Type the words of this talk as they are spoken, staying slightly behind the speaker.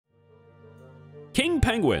King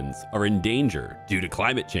penguins are in danger due to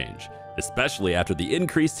climate change, especially after the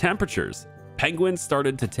increased temperatures. Penguins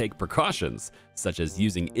started to take precautions, such as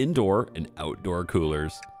using indoor and outdoor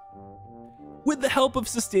coolers. With the help of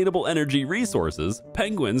sustainable energy resources,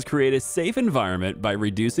 penguins create a safe environment by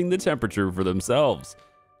reducing the temperature for themselves.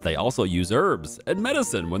 They also use herbs and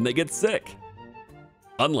medicine when they get sick.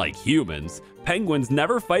 Unlike humans, penguins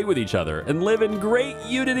never fight with each other and live in great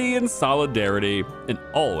unity and solidarity and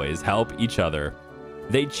always help each other.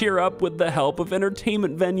 They cheer up with the help of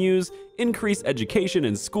entertainment venues, increase education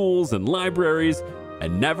in schools and libraries,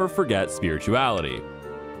 and never forget spirituality.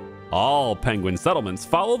 All penguin settlements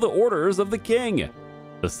follow the orders of the king.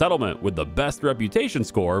 The settlement with the best reputation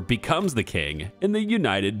score becomes the king in the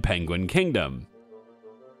United Penguin Kingdom.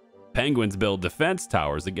 Penguins build defense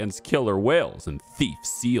towers against killer whales and thief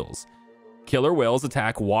seals. Killer whales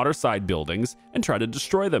attack waterside buildings and try to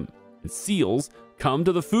destroy them, and seals come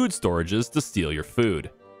to the food storages to steal your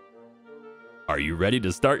food. Are you ready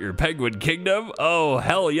to start your penguin kingdom? Oh,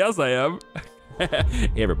 hell yes, I am.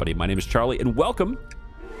 Hey everybody, my name is Charlie, and welcome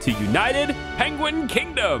to United Penguin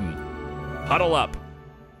Kingdom. Huddle up.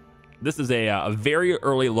 This is a very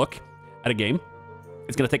early look at a game.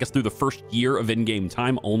 It's going to take us through the first year of in-game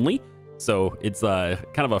time only. So it's kind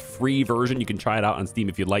of a free version. You can try it out on Steam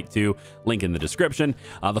if you'd like to. Link in the description.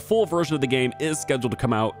 The full version of the game is scheduled to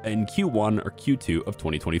come out in Q1 or Q2 of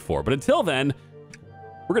 2024. But until then,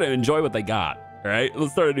 we're going to enjoy what they got. All right,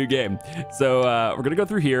 let's start a new game. So we're going to go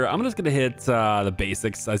through here. I'm just going to hit the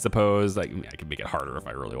basics, I suppose. I can make it harder if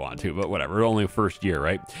I really want to, but whatever. Only first year,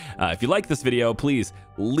 right? If you like this video, please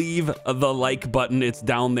leave the like button. It's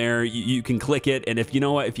down there. You can click it. And if you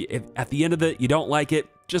know what, if at the end of it, you don't like it,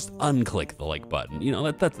 just unclick the like button. You know,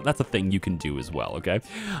 that's a thing you can do as well, okay?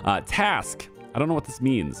 Task. I don't know what this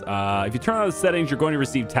means. If you turn on the settings, you're going to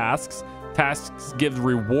receive tasks. Tasks give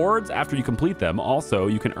rewards after you complete them. Also,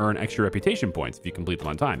 you can earn extra reputation points if you complete them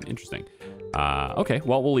on time. Interesting. Okay,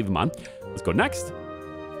 well, we'll leave them on. Let's go next.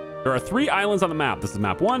 There are 3 islands on the map. This is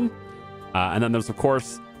map 1. And then there's, of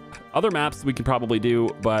course, other maps we can probably do,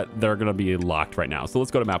 but they're going to be locked right now. So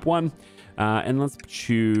let's go to map 1. And let's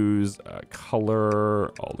choose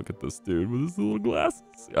color. Oh, look at this dude with his little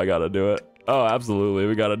glasses. I got to do it. Oh, absolutely.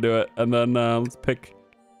 We got to do it. And then let's pick...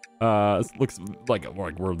 this looks like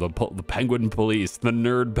we're the penguin police, the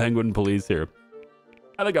nerd penguin police here.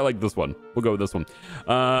 I think I like this one. We'll go with this one.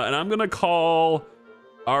 And I'm gonna call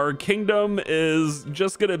our kingdom is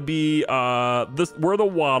just gonna be we're the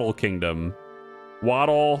Waddle Kingdom.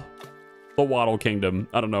 The Waddle Kingdom.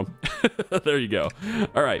 I don't know. There you go.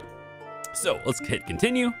 All right. So let's hit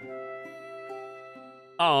continue.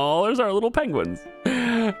 Oh, there's our little penguins.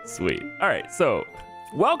 Sweet. All right. So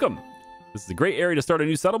welcome. This is a great area to start a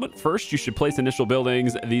new settlement. First, you should place initial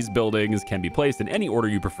buildings. These buildings can be placed in any order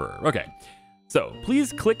you prefer. Okay, so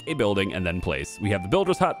please click a building and then place. We have the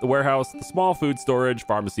builder's hut, the warehouse, the small food storage,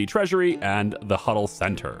 pharmacy, treasury, and the huddle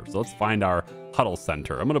center. So let's find our huddle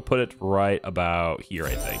center. I'm gonna put it right about here,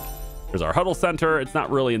 I think. There's our huddle center. It's not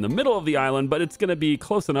really in the middle of the island, but it's gonna be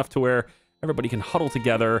close enough to where everybody can huddle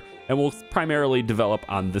together, and we'll primarily develop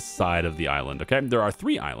on this side of the island, okay? There are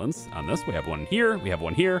 3 islands on this. We have one here, we have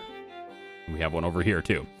one here, we have one over here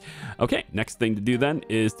too. Okay, next thing to do then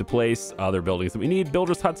is to place other buildings that we need.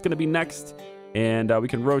 Builder's hut's gonna be next, and we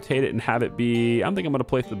can rotate it and have it be, I think I'm gonna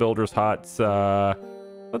place the builder's hut,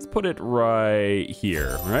 let's put it right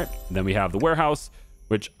here, all right? And then we have the warehouse,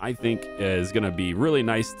 which I think is gonna be really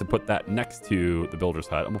nice to put that next to the builder's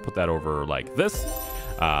hut. I'm gonna put that over like this.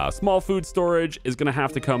 Small food storage is gonna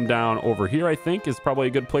have to come down over here, I think, is probably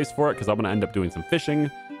a good place for it, because I'm gonna end up doing some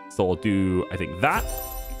fishing. So we'll do, I think, that.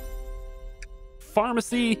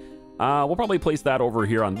 Pharmacy, we'll probably place that over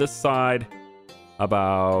here on this side.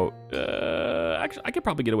 About actually I could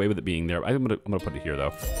probably get away with it being there. I'm gonna put it here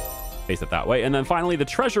though, face it that way. And then finally the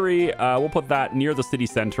treasury, we'll put that near the city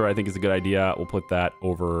center. I think is a good idea. We'll put that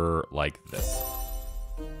over like this.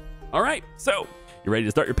 All right, so you ready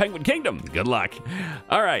to start your penguin kingdom? Good luck.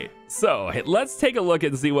 All right, so let's take a look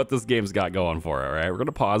and see what this game's got going for it. All right, we're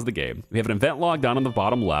gonna pause the game. We have an event log down on the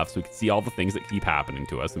bottom left, so we can see all the things that keep happening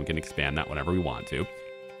to us, and we can expand that whenever we want to.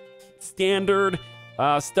 Standard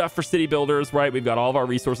stuff for city builders, right? We've got all of our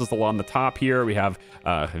resources along the top here. We have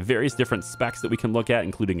various different specs that we can look at,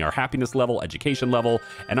 including our happiness level, education level,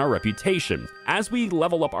 and our reputation. As we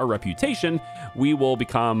level up our reputation, we will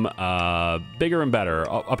become bigger and better.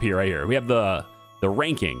 Up here, right here, we have the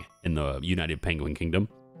ranking in the United Penguin Kingdom.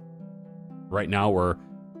 Right now we're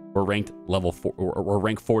ranked level 4, we're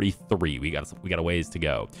ranked 43. We got a ways to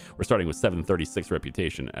go. We're starting with 736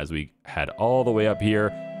 reputation as we head all the way up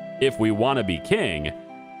here. If we want to be king,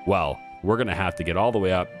 well, we're gonna have to get all the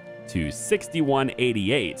way up to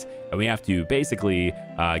 6188, and we have to basically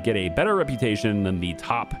get a better reputation than the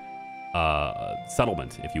top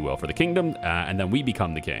settlement, if you will, for the kingdom, and then we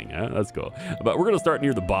become the king. That's cool. But we're going to start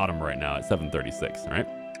near the bottom right now at 736. All right.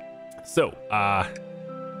 So,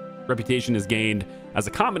 reputation is gained as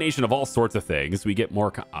a combination of all sorts of things. We get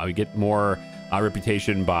more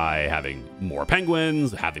reputation by having more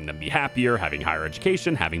penguins, having them be happier, having higher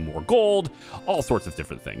education, having more gold, all sorts of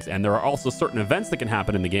different things. And there are also certain events that can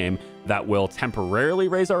happen in the game that will temporarily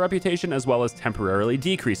raise our reputation as well as temporarily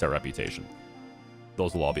decrease our reputation.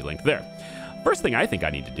 Those will all be linked there. First thing I think I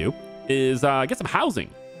need to do is get some housing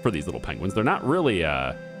for these little penguins. They're not really...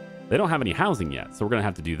 they don't have any housing yet, so we're going to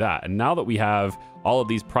have to do that. And now that we have all of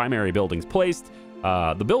these primary buildings placed,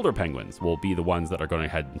 the builder penguins will be the ones that are going to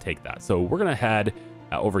head and take that. So we're going to head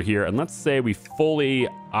over here, and let's say we fully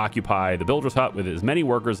occupy the builder's hut with as many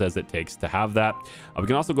workers as it takes to have that. We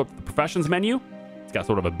can also go up to the professions menu. It's got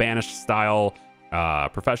sort of a banished style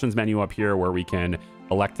professions menu up here where we can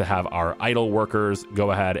elect to have our idle workers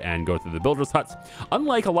go ahead and go to the builder's huts.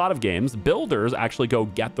 Unlike a lot of games, builders actually go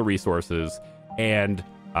get the resources and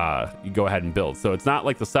you go ahead and build. So it's not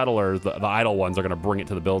like the settlers, the idle ones are going to bring it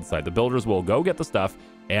to the build site. The builders will go get the stuff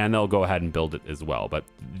and they'll go ahead and build it as well. But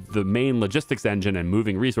the main logistics engine and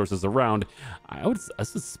moving resources around, I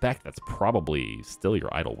suspect that's probably still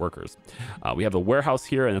your idle workers. We have the warehouse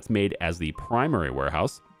here, and it's made as the primary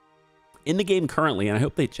warehouse. In the game currently,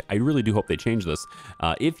 and I really do hope they change this,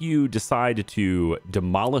 if you decide to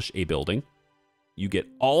demolish a building, you get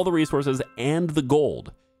all the resources and the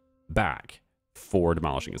gold back for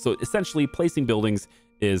demolishing it. So essentially, placing buildings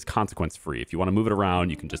is consequence free. If you want to move it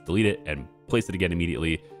around, you can just delete it and place it again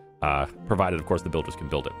immediately, provided, of course, the builders can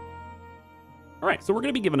build it. All right, so we're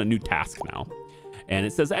going to be given a new task now. And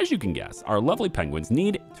it says, as you can guess, our lovely penguins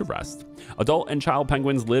need to rest. Adult and child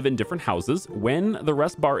penguins live in different houses. When the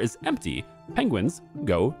rest bar is empty, penguins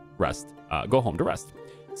go home to rest.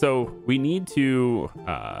 So we need to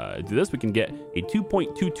do this. We can get a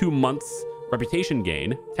 2.22 months reputation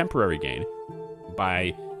gain, temporary gain,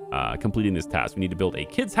 by completing this task. We need to build a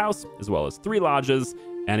kid's house, as well as 3 lodges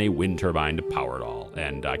and a wind turbine to power it all.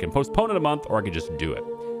 And I can postpone it a month, or I can just do it.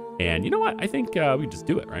 And you know what? I think we just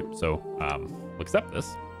do it, right? So we'll accept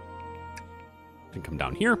this. We can come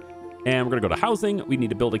down here, and we're going to go to housing. We need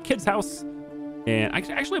to build a kid's house. And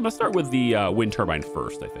actually, I'm going to start with the wind turbine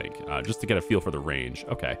first, I think, just to get a feel for the range.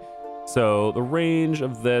 Okay. So the range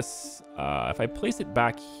of this, if I place it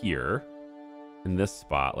back here, in this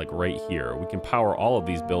spot, like right here, we can power all of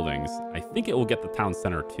these buildings. I think it will get the town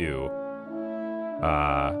center too.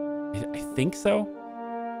 I think so.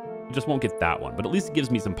 It just won't get that one, but at least it gives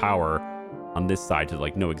me some power on this side to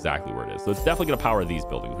like know exactly where it is. So it's definitely going to power these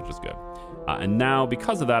buildings, which is good. And now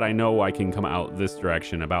because of that, I know I can come out this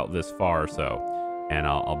direction about this far or so, and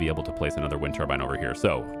I'll be able to place another wind turbine over here.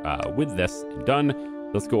 So with this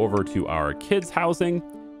done, let's go over to our kids' housing.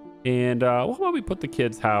 And how about we put the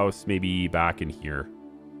kids' house maybe back in here?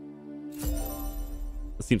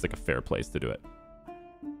 This seems like a fair place to do it.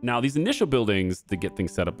 Now, these initial buildings to get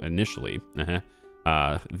things set up initially,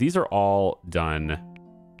 these are all done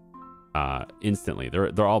instantly.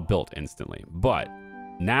 They're all built instantly. But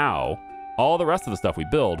now, all the rest of the stuff we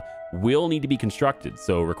build will need to be constructed.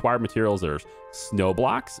 So required materials are snow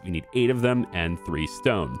blocks. We need 8 of them and 3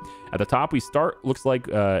 stone. At the top, we start, looks like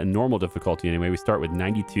in normal difficulty anyway, we start with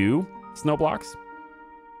 92 snow blocks.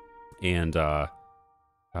 And I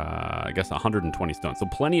guess 120 stone. So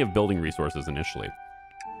plenty of building resources initially.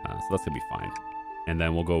 So that's going to be fine. And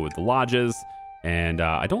then we'll go with the lodges. And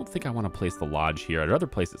I don't think I want to place the lodge here. I'd rather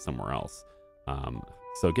place it somewhere else.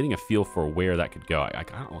 So getting a feel for where that could go, I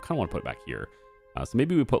kind of want to put it back here. So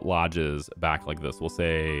maybe we put lodges back like this. We'll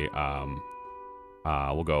say,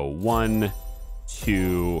 we'll go 1,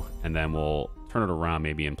 2, and then we'll turn it around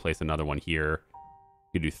maybe and place another one here.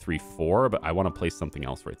 We could do 3, 4, but I want to place something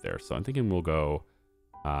else right there. So I'm thinking we'll go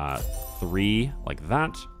 3 like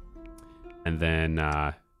that. And then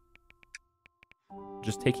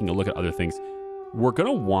just taking a look at other things. We're going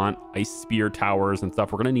to want ice spear towers and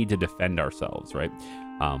stuff. We're going to need to defend ourselves, right?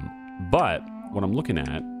 But what I'm looking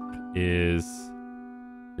at is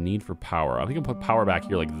the need for power. I think I'll put power back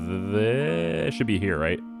here like this. It should be here,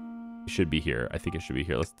 right? It should be here. I think it should be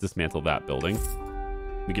here. Let's dismantle that building.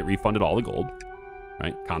 We get refunded all the gold,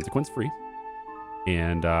 right? Consequence free.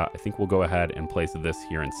 And I think we'll go ahead and place this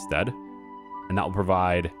here instead. And that will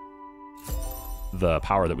provide the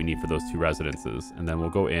power that we need for those 2 residences. And then we'll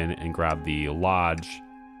go in and grab the lodge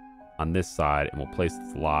on this side, and we'll place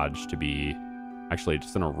this lodge to be actually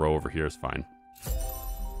just in a row over here is fine,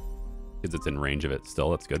 because it's in range of it still.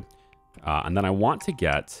 That's good. And then I want to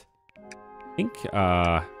get, I think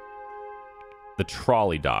the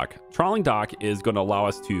trolley dock. Trolley dock is going to allow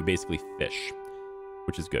us to basically fish,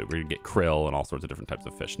 which is good. We're going to get krill and all sorts of different types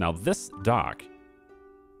of fish. Now, this dock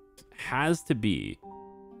has to be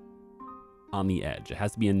on the edge. It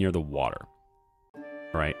has to be in near the water,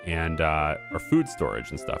 right? And our food storage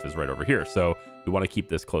and stuff is right over here. So we want to keep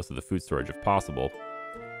this close to the food storage if possible.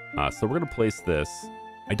 So we're going to place this.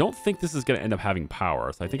 I don't think this is going to end up having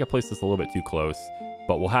power. So I think I placed this a little bit too close,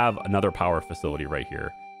 but we'll have another power facility right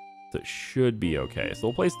here. So it should be okay. So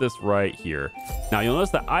we'll place this right here. Now you'll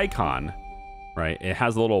notice the icon, right? It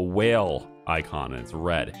has a little whale icon and it's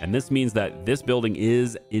red. And this means that this building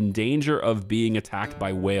is in danger of being attacked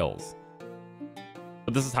by whales.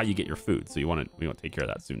 But this is how you get your food. So we want to take care of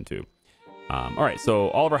that soon too. All right, so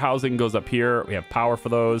all of our housing goes up here. We have power for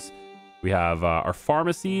those. We have our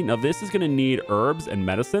pharmacy. Now this is going to need herbs and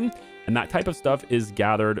medicine, and that type of stuff is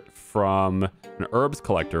gathered from an herbs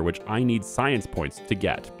collector, which I need science points to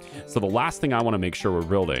get. So the last thing I want to make sure we're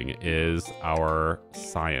building is our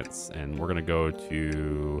science, and we're going to go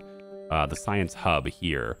to the science hub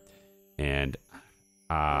here. And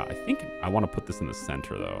I think I want to put this in the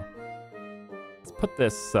center though. Let's put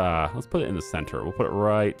this, let's put it in the center. We'll put it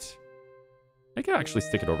right. I can actually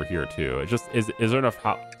stick it over here too. It just is there enough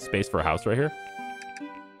space for a house right here?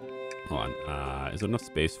 Hold on. Is there enough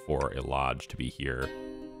space for a lodge to be here?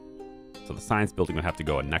 So the science building would have to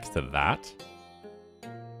go next to that,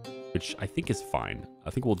 which I think is fine. I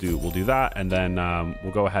think we'll do that, and then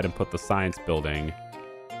we'll go ahead and put the science building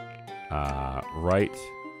right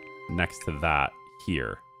next to that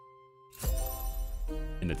here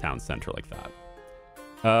in the town center like that.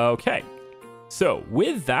 Okay. So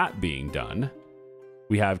with that being done,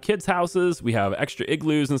 we have kids' houses, we have extra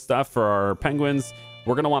igloos and stuff for our penguins.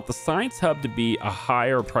 We're going to want the science hub to be a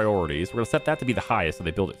higher priority. So we're going to set that to be the highest so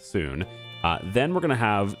they build it soon. Then we're going to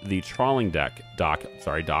have the trawling dock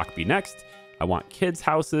be next. I want kids'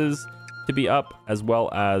 houses to be up, as well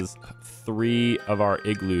as 3 of our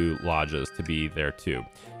igloo lodges to be there too.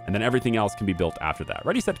 And then everything else can be built after that.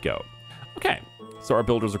 Ready, set, go. Okay. So our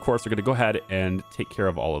builders, of course, are going to go ahead and take care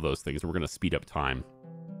of all of those things. We're going to speed up time.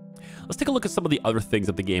 Let's take a look at some of the other things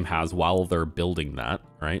that the game has while they're building that,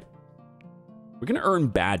 right? We're going to earn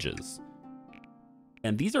badges.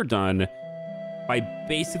 And these are done by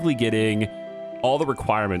basically getting all the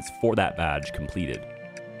requirements for that badge completed.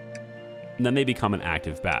 And then they become an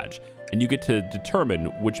active badge. And you get to determine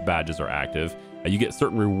which badges are active. You get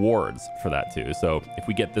certain rewards for that too. So if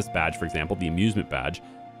we get this badge, for example, the amusement badge,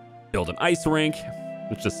 build an ice rink.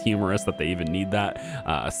 It's just humorous that they even need that.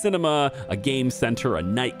 A cinema, a game center, a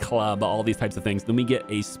nightclub, all these types of things. Then we get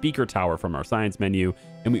a speaker tower from our science menu,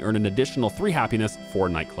 and we earn an additional 3 happiness for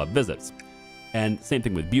nightclub visits. And same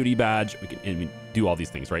thing with beauty badge. We do all these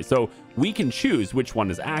things, right? So we can choose which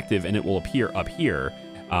one is active, and it will appear up here.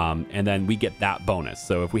 And then we get that bonus.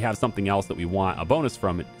 So if we have something else that we want a bonus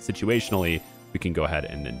from situationally, we can go ahead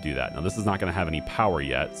and then do that. Now, this is not going to have any power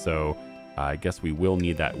yet, so I guess we will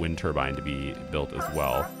need that wind turbine to be built as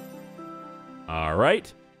well. All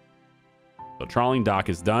right. So trawling dock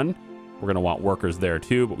is done. We're going to want workers there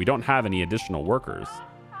too, but we don't have any additional workers.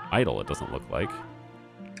 Idle, it doesn't look like.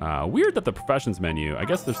 Weird that the professions menu, I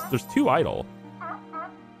guess there's 2 idle.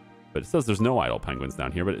 But it says there's no idle penguins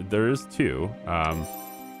down here, but there is 2.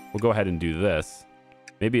 We'll go ahead and do this.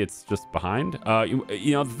 Maybe it's just behind.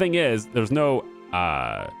 You know, the thing is, there's no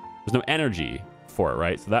energy for it,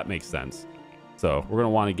 right? So that makes sense. So we're going to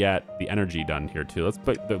want to get the energy done here too. Let's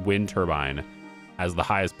put the wind turbine as the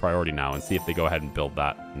highest priority now and see if they go ahead and build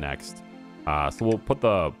that next. So we'll put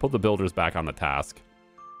the builders back on the task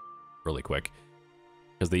really quick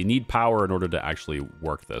because they need power in order to actually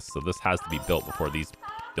work this. So this has to be built before these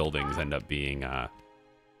buildings end up being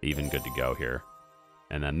even good to go here.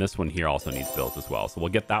 And then this one here also needs built as well. So we'll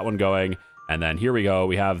get that one going. And then here we go.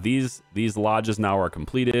 We have these lodges now are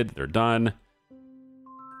completed. They're done.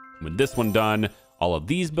 With this one done, all of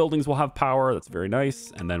these buildings will have power. That's very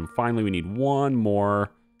nice. And then finally, we need one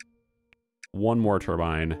more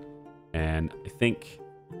turbine. And I think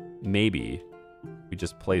maybe we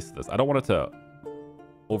just place this. I don't want it to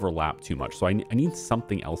overlap too much. So I need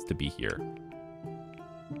something else to be here.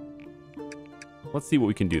 Let's see what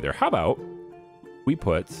we can do there. How about we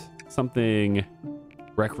put something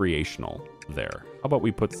recreational there? How about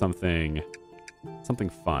we put something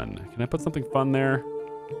fun? Can I put something fun there?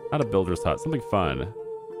 Not a builder's hut, something fun.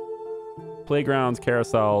 Playgrounds,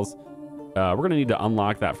 carousels. We're going to need to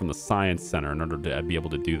unlock that from the science center in order to be able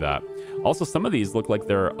to do that. Also, some of these look like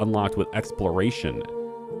they're unlocked with exploration.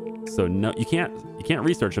 So no, you can't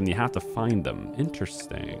research them. You have to find them.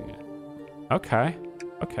 Interesting. Okay.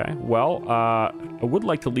 Well, I would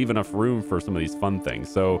like to leave enough room for some of these fun things.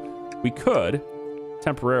 So we could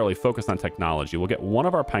temporarily focus on technology. We'll get one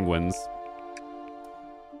of our penguins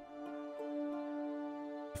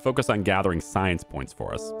focus on gathering science points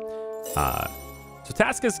for us. So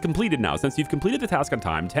task is completed now. Since you've completed the task on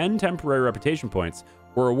time, 10 temporary reputation points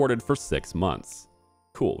were awarded for 6 months.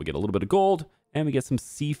 Cool. We get a little bit of gold, and we get some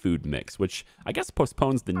seafood mix, which I guess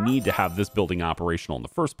postpones the need to have this building operational in the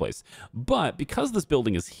first place. But because this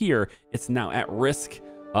building is here, it's now at risk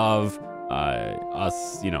of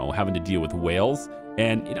us, having to deal with whales.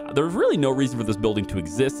 And there's really no reason for this building to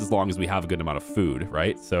exist as long as we have a good amount of food,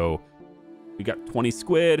 right? So we got 20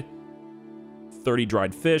 squid, 30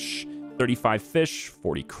 dried fish, 35 fish,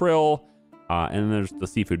 40 krill, and then there's the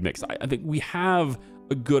seafood mix. I think we have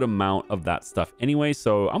a good amount of that stuff anyway,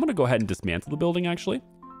 so I'm going to go ahead and dismantle the building, actually.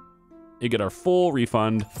 You get our full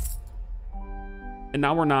refund, and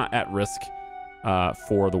now we're not at risk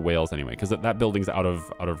for the whales anyway, because that building's out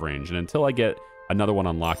of range. And until I get another one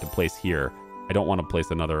unlocked and place here, I don't want to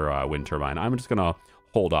place another wind turbine. I'm just going to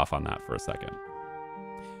hold off on that for a second.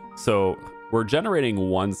 So we're generating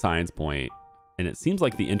 1 science point, and it seems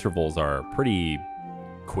like the intervals are pretty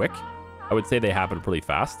quick. I would say they happen pretty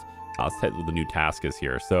fast. Let's hit what the new task is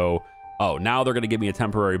here. So, now they're going to give me a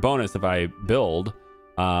temporary bonus if I build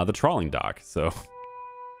the trawling dock. So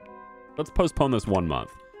let's postpone this 1 month.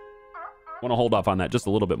 I want to hold off on that just a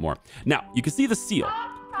little bit more. Now, you can see the seal.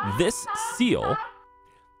 This seal,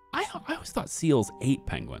 I always thought seals ate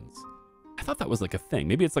penguins. I thought that was like a thing.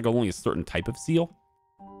 Maybe it's like only a certain type of seal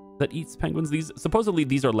that eats penguins. Supposedly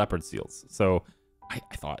these are leopard seals, so I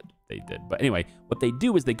thought they did. But anyway, what they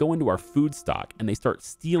do is they go into our food stock and they start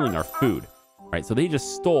stealing our food, right? So they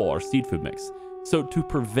just stole our seed food mix. So to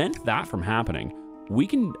prevent that from happening, we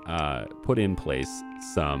can put in place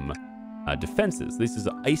some defenses. This is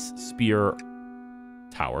ice spear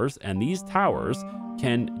towers, and these towers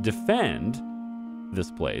can defend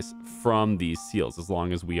this place from these seals as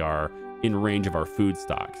long as we are in range of our food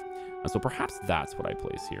stocks. So perhaps that's what I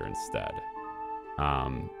place here instead.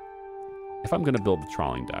 If I'm going to build the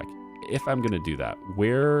trawling deck, if I'm going to do that,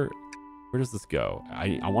 where does this go?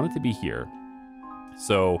 I want it to be here.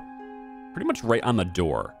 So pretty much right on the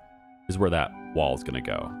door is where that wall is going to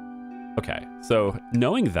go. Okay, so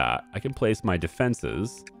knowing that, I can place my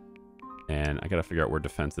defenses, and I got to figure out where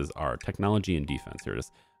defenses are. Technology and defense. Here it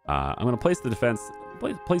is. I'm going to place the defense,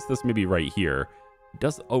 place this maybe right here. It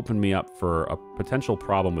does open me up for a potential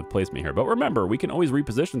problem with placement here. But remember, we can always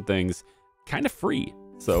reposition things kind of free.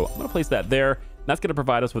 So I'm going to place that there. That's going to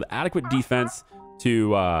provide us with adequate defense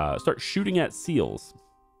to start shooting at seals.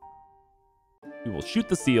 We will shoot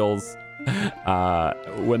the seals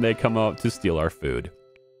when they come out to steal our food.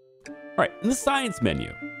 All right, in the science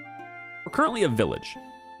menu, we're currently a village.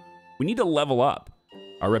 We need to level up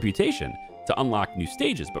our reputation to unlock new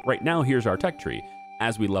stages. But right now, here's our tech tree.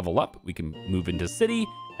 As we level up, we can move into city,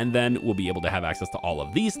 and then we'll be able to have access to all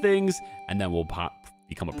of these things, and then we'll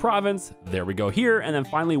become a province. There we go here. And then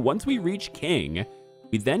finally, once we reach king,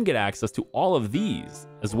 we then get access to all of these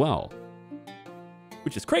as well,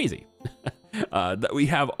 which is crazy. That we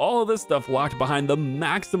have all of this stuff locked behind the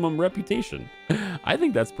maximum reputation. I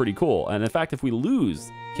think that's pretty cool. And in fact, if we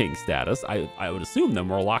lose king status, I would assume then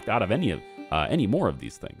we're locked out of any more of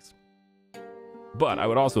these things. But I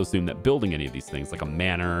would also assume that building any of these things, like a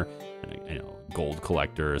manor, and gold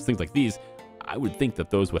collectors, things like these, I would think that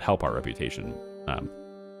those would help our reputation.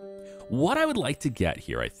 What I would like to get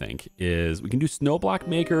here, I think, is we can do snow block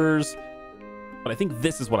makers, but I think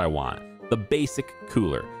this is what I want. The basic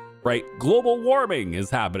cooler, right? Global warming is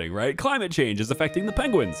happening, right? Climate change is affecting the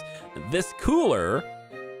penguins. This cooler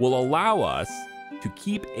will allow us to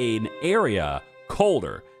keep an area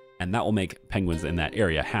colder, and that will make penguins in that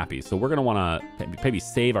area happy. So we're going to want to maybe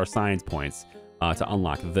save our science points to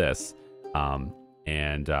unlock this.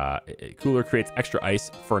 Cooler creates extra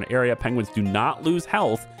ice for an area. Penguins do not lose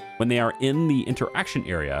health when they are in the interaction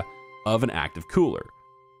area of an active cooler.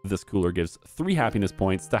 This cooler gives 3 happiness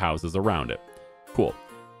points to houses around it. Cool.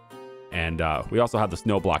 And we also have the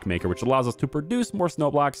snow block maker, which allows us to produce more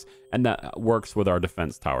snow blocks, and that works with our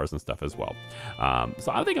defense towers and stuff as well.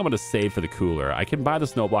 So I think I'm going to save for the cooler. I can buy the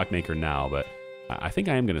snow block maker now, but I think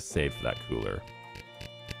I am going to save for that cooler.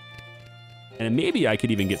 And maybe I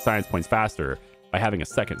could even get science points faster by having a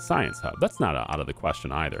second science hub. That's not out of the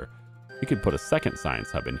question either. We could put a second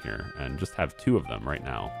science hub in here and just have 2 of them right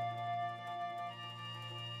now.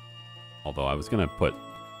 Although I was going to put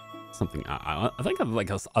something, I think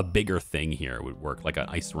like a bigger thing here would work, like an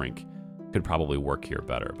ice rink could probably work here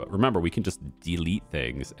better. But remember, we can just delete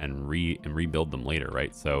things and rebuild them later,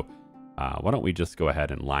 right? So why don't we just go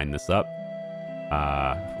ahead and line this up?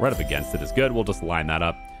 Right up against it is good. We'll just line that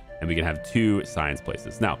up. and we can have 2 science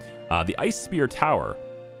places. Now, the ice spear tower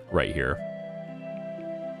right here,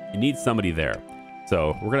 you need somebody there.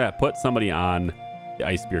 So we're going to put somebody on the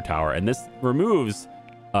ice spear tower, and this removes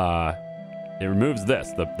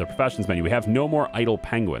this, the professions menu. We have no more idle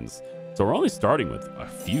penguins. So we're only starting with a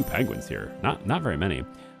few penguins here, not very many.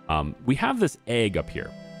 We have this egg up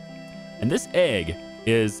here, and this egg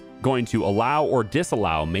is going to allow or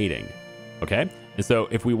disallow mating. Okay, and so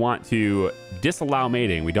if we want to disallow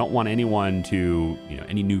mating, we don't want anyone to,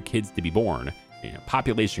 any new kids to be born.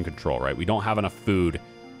 Population control, right? We don't have enough food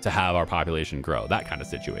to have our population grow. That kind of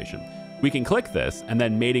situation. We can click this, and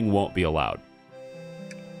then mating won't be allowed.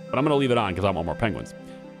 But I'm going to leave it on because I want more penguins.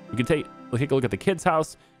 We can take a look at the kids'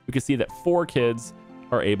 house. We can see that 4 kids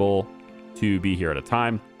are able to be here at a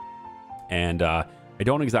time. And I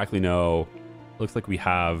don't exactly know. Looks like we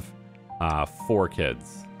have 4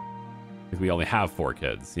 kids. We only have 4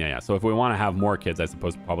 kids. Yeah. So if we want to have more kids, I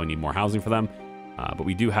suppose we probably need more housing for them. But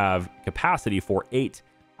we do have capacity for 8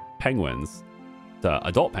 penguins,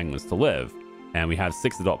 adult penguins, to live. And we have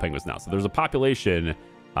 6 adult penguins now. So there's a population.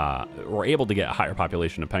 We're able to get a higher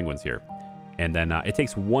population of penguins here. And then it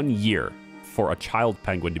takes 1 year for a child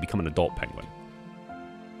penguin to become an adult penguin.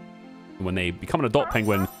 When they become an adult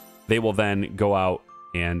penguin, they will then go out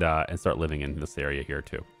and start living in this area here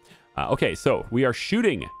too. Okay, so we are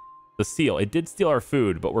shooting the seal. It did steal our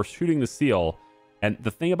food, but we're shooting the seal. And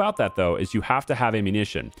the thing about that, though, is you have to have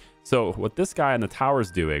ammunition. So what this guy in the tower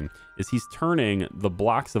is doing is he's turning the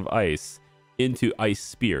blocks of ice into ice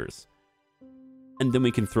spears. And then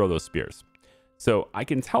we can throw those spears. So I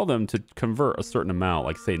can tell them to convert a certain amount,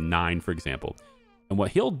 like say 9, for example. And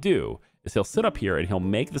what he'll do is he'll sit up here and he'll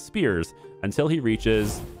make the spears until he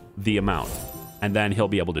reaches the amount. And then he'll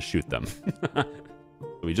be able to shoot them.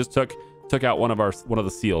 We just took out one of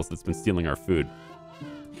the seals that's been stealing our food.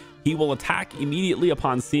 He will attack immediately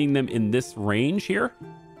upon seeing them in this range here.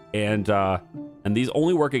 And these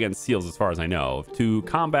only work against seals as far as I know. To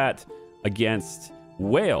combat against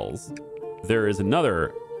whales, there is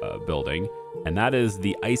another building, and that is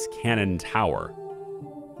the ice cannon tower.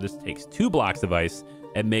 This takes 2 blocks of ice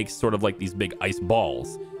and makes sort of like these big ice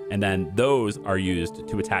balls. And then those are used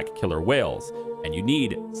to attack killer whales. And you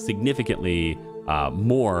need significantly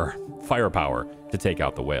more firepower to take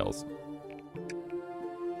out the whales.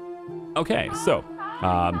 Okay, so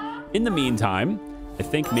in the meantime, I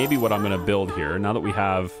think maybe what I'm going to build here, now that we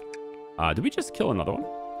have... did we just kill another one?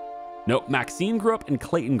 No, Maxine grew up and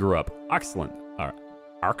Clayton grew up. Excellent.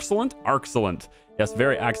 Excellent? Excellent. Yes,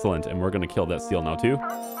 very excellent. And we're going to kill that seal now, too.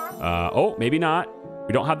 Oh, maybe not.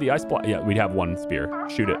 We don't have the ice block. Yeah, we'd have 1 spear.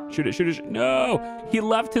 Shoot it. Shoot it. Shoot it. No! He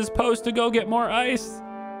left his post to go get more ice.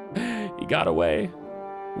 He got away.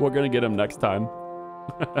 We're going to get him next time.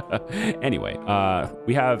 Anyway,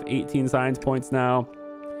 we have 18 science points now.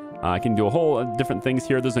 I can do a whole different things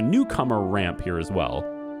here. There's a newcomer ramp here as well.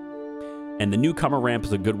 And the newcomer ramp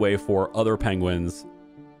is a good way for other penguins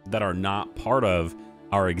that are not part of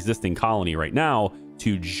our existing colony right now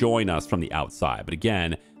to join us from the outside. But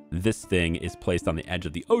again, this thing is placed on the edge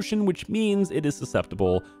of the ocean, which means it is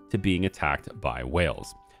susceptible to being attacked by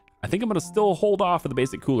whales. I think I'm going to still hold off for the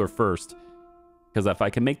basic cooler first, because if I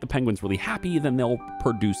can make the penguins really happy, then they'll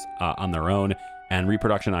produce on their own, and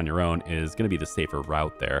reproduction on your own is going to be the safer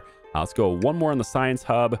route there. Let's go 1 more in the science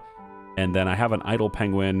hub, and then I have an idle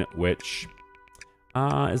penguin, which...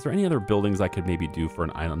 is there any other buildings I could maybe do for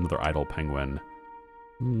another idle penguin?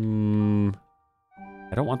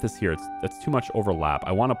 I don't want this here. That's too much overlap.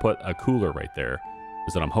 I want to put a cooler right there.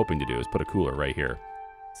 Is what I'm hoping to do, is put a cooler right here.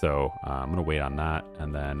 So I'm going to wait on that,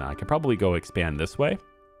 and then I can probably go expand this way.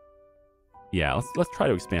 Yeah, let's try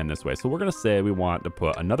to expand this way. So we're going to say we want to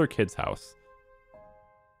put another kid's house.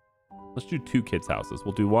 Let's do 2 kids' houses.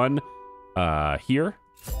 We'll do 1 here,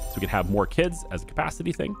 so we can have more kids as a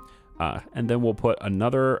capacity thing. And then we'll put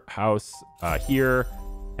another house here,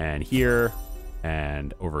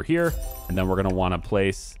 and over here. And then we're going to want to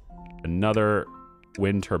place another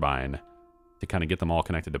wind turbine to kind of get them all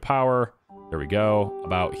connected to power. There we go.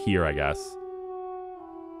 About here, I guess.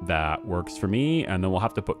 That works for me. And then we'll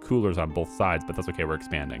have to put coolers on both sides, but that's okay. We're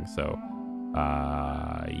expanding. So,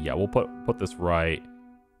 yeah, we'll put this right.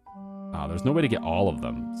 There's no way to get all of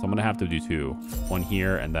them. So I'm going to have to do 2. 1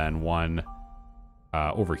 here and then 1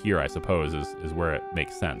 over here, I suppose, is where it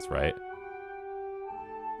makes sense, right?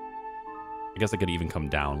 I guess I could even come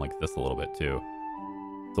down like this a little bit too.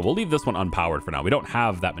 So we'll leave this one unpowered for now. We don't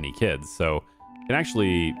have that many kids, so I can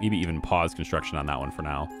actually maybe even pause construction on that one for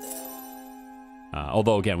now.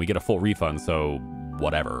 Although, again, we get a full refund, so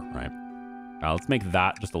whatever, right? Let's make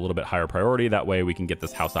that just a little bit higher priority. That way we can get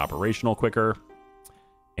this house operational quicker.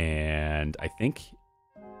 And I think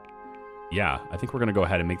yeah, I think we're going to go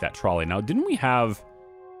ahead and make that trolley. Now, didn't we have...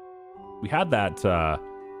 We had that...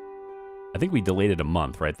 I think we delayed it a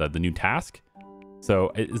month, right? The new task.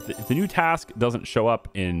 So if the new task doesn't show up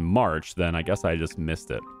in March, then I guess I just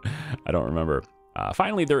missed it. I don't remember.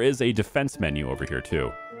 Finally, there is a defense menu over here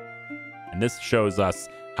too. And this shows us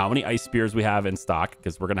how many ice spears we have in stock,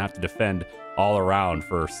 because we're going to have to defend all around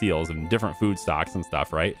for seals and different food stocks and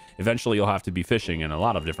stuff, right? Eventually, you'll have to be fishing in a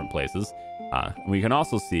lot of different places. We can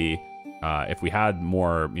also see if we had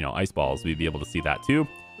more, ice balls, we'd be able to see that too.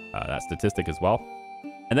 That statistic as well.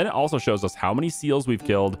 And then it also shows us how many seals we've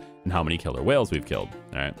killed and how many killer whales we've killed.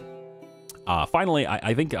 All right. Finally,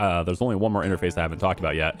 I think there's only one more interface I haven't talked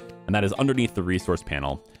about yet, and that is underneath the resource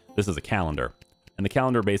panel. This is a calendar. And the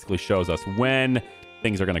calendar basically shows us when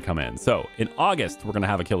things are going to come in. So in August, we're going to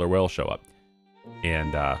have a killer whale show up.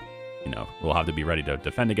 And, we'll have to be ready to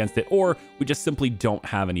defend against it. Or we just simply don't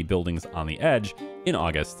have any buildings on the edge in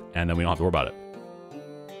August, and then we don't have to worry about it.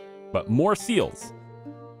 But more seals,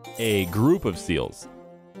 a group of seals,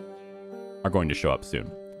 are going to show up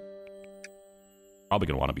soon. Probably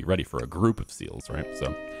going to want to be ready for a group of seals, right? So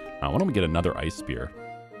why don't we get another ice spear?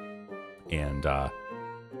 And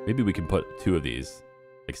maybe we can put 2 of these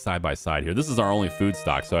like side by side here. This is our only food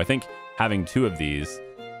stock. So I think having 2 of these,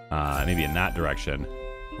 maybe in that direction,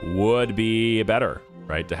 would be better,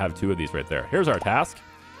 right? To have 2 of these right there. Here's our task.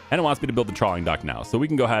 And it wants me to build the trawling dock now. So we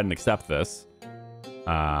can go ahead and accept this.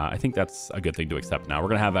 I think that's a good thing to accept now. We're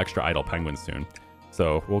going to have extra idle penguins soon.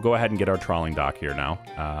 So we'll go ahead and get our trawling dock here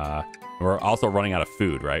now. We're also running out of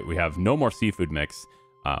food, right? We have no more seafood mix.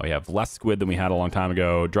 We have less squid than we had a long time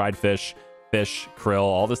ago. Dried fish, krill,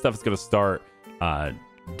 all this stuff is going to start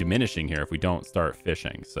diminishing here if we don't start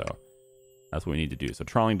fishing. So that's what we need to do. So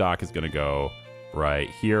trawling dock is going to go right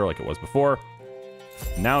here like it was before.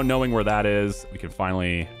 Now knowing where that is, we can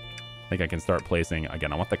finally... I think I can start placing...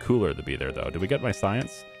 Again, I want the cooler to be there, though. Did we get my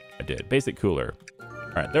science? I did. Basic cooler.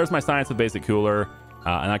 All right, there's my science with basic cooler.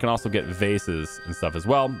 And I can also get vases and stuff as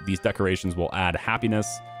well. These decorations will add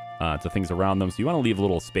happiness to things around them. So you want to leave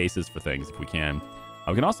little spaces for things if we can.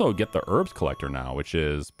 We can also get the herbs collector now, which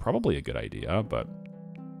is probably a good idea. But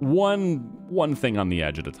one thing on the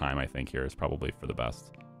edge at a time, I think, here is probably for the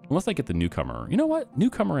best. Unless I get the newcomer. You know what?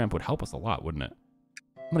 Newcomer ramp would help us a lot, wouldn't it?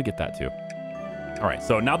 I'm going to get that too. All right,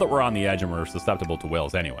 so now that we're on the edge and we're susceptible to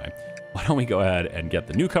whales anyway, why don't we go ahead and get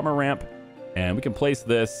the newcomer ramp, and we can place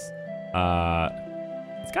this.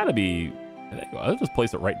 It's got to be, I'll just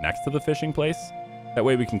place it right next to the fishing place. That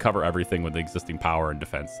way we can cover everything with the existing power and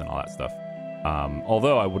defense and all that stuff.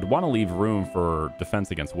 Although I would want to leave room for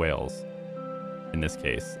defense against whales in this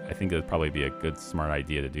case. I think it'd probably be a good, smart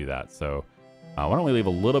idea to do that. So why don't we leave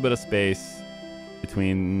a little bit of space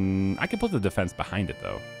between... I could put the defense behind it,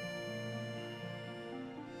 though.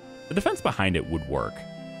 The defense behind it would work.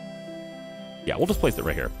 Yeah, we'll just place it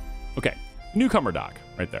right here. Okay, newcomer dock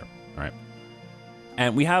right there. All right.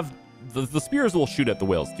 And we have... The spears will shoot at the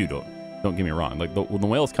whales, too. Don't get me wrong. Like, when the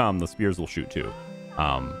whales come, the spears will shoot, too.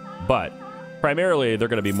 But primarily, they're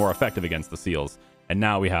going to be more effective against the seals. And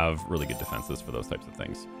now we have really good defenses for those types of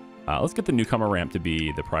things. Let's get the newcomer ramp to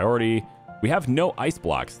be the priority. We have no ice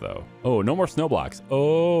blocks, though. Oh, no more snow blocks.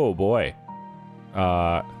 Oh, boy.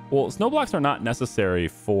 Well, snow blocks are not necessary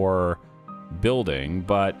for building,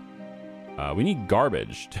 but we need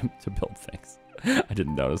garbage to build things. I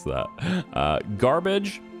didn't notice that.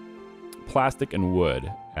 Garbage, plastic, and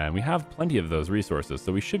wood. And we have plenty of those resources,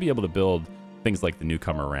 so we should be able to build things like the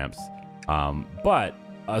newcomer ramps. But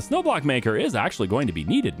a snow block maker is actually going to be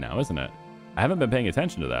needed now, isn't it? I haven't been paying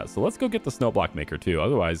attention to that. So let's go get the snow block maker too.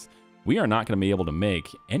 Otherwise, we are not going to be able to make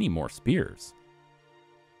any more spears.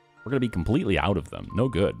 We're going to be completely out of them. No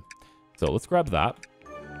good. So let's grab that.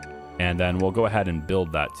 And then we'll go ahead and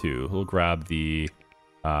build that too. We'll grab the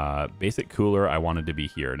basic cooler. I wanted to be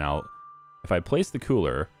here. Now, if I place the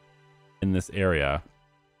cooler in this area,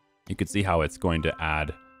 you can see how it's going to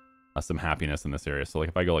add some happiness in this area. So like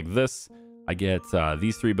if I go like this, I get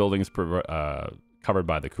these 3 buildings covered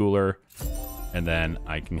by the cooler. And then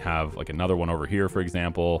I can have like another one over here, for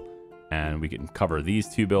example. And we can cover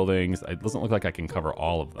these 2 buildings. It doesn't look like I can cover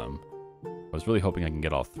all of them. I was really hoping I can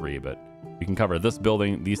get all 3, but we can cover this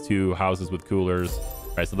building, these 2 houses with coolers.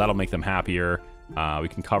 All right, so that'll make them happier. We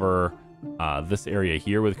can cover this area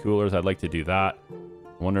here with coolers. I'd like to do that.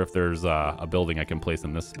 I wonder if there's a building I can place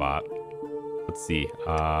in this spot. Let's see.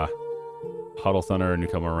 Huddle Center,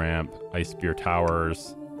 newcomer ramp, ice spear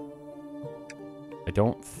towers. I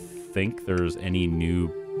don't think there's any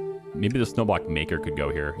new... Maybe the snowblock maker could go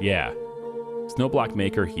here. Yeah. Snowblock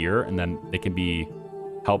maker here, and then they can be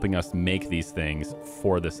helping us make these things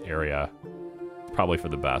for this area. Probably for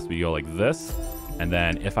the best. We go like this, And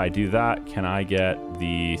then if I do that, can I get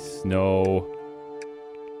the snow?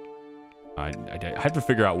 I have to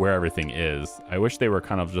figure out where everything is. I wish they were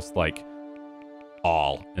kind of just like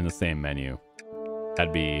all in the same menu.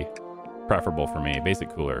 That'd be preferable for me. Basic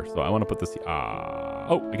cooler. So I want to put this.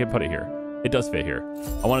 Oh, I can put it here. It does fit here.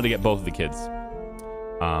 I wanted to get both of the kids.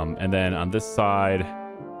 And then on this side,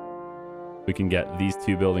 we can get these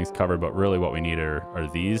two buildings covered. But really what we need are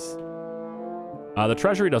these. The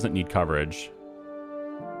treasury doesn't need coverage.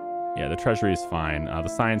 Yeah, the treasury is fine. The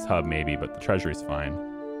science hub maybe, but the treasury is fine.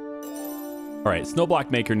 All right, snow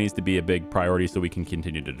block maker needs to be a big priority so we can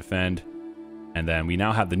continue to defend. And then we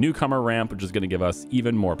now have the newcomer ramp, which is going to give us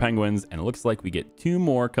even more penguins. And it looks like we get 2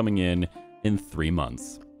 more coming in 3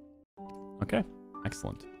 months. Okay,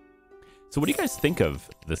 excellent. So what do you guys think of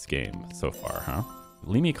this game so far, huh?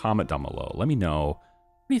 Leave me a comment down below. Let me know.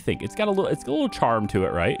 What do you think? It's got a little charm to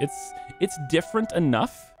it, right? It's different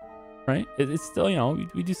enough, right? It's still, you know,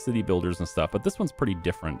 we do city builders and stuff, but this one's pretty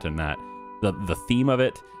different in that the theme of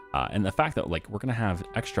it, and the fact that like we're gonna have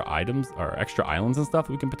extra items or extra islands and stuff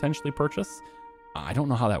that we can potentially purchase. I don't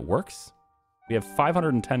know how that works. We have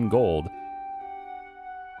 510 gold.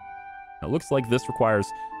 It looks like this requires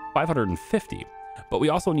 550, but we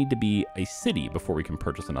also need to be a city before we can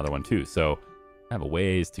purchase another one too. So I have a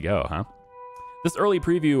ways to go, huh? This early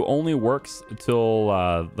preview only works until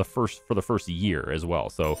for the first year as well.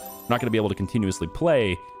 So we're not going to be able to continuously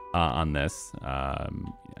play on this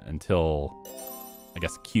until I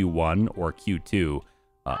guess Q1 or Q2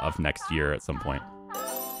 of next year at some point.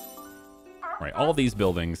 All right, all of these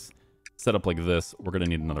buildings set up like this. We're going to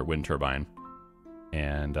need another wind turbine,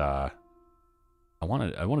 and I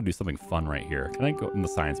want to do something fun right here. Can I go in the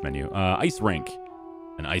science menu? Ice rink.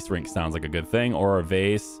 An ice rink sounds like a good thing. Or a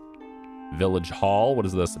vase. Village hall. What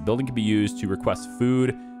is this? A building can be used to request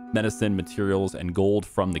food, medicine, materials, and gold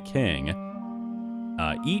from the king.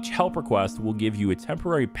 Each help request will give you a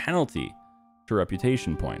temporary penalty to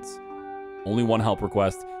reputation points. Only one help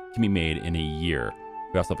request can be made in a year.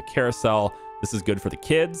 We also have a carousel. This is good for the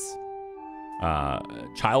kids.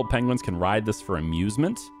 Child penguins can ride this for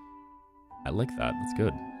amusement. I like that. That's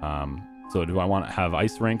good. So do I want to have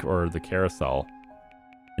ice rink or the carousel?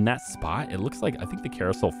 In that spot, it looks like I think the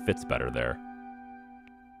carousel fits better there.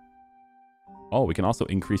 Oh, we can also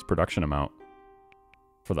increase production amount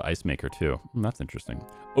for the ice maker too. That's interesting.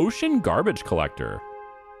 Ocean garbage collector.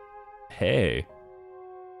 Hey.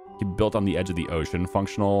 Built on the edge of the ocean.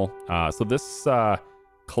 Functional. So this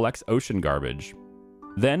collects ocean garbage.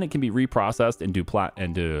 Then it can be reprocessed into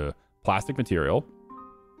plastic material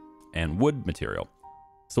and wood material.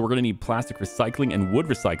 So we're going to need plastic recycling and wood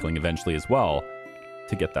recycling eventually as well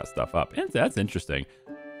to get that stuff up. And that's interesting.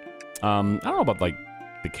 I don't know about like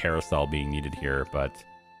the carousel being needed here, but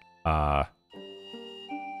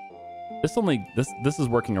this is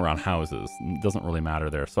working around houses. It doesn't really matter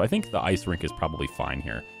there. So I think the ice rink is probably fine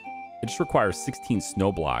here. It just requires 16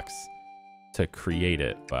 snow blocks to create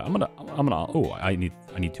it, but I'm gonna oh, I need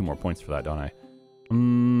 2 more points for that, don't I?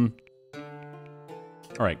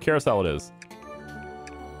 All right, carousel it is.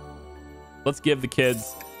 Let's give the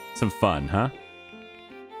kids some fun, huh?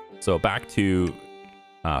 So back to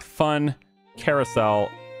fun,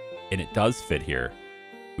 carousel, and it does fit here.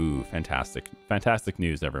 Ooh, fantastic. Fantastic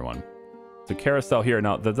news, everyone. So carousel here.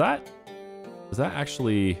 Now, does that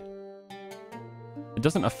actually... It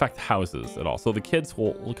doesn't affect houses at all. So the kids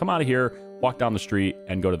will come out of here, walk down the street,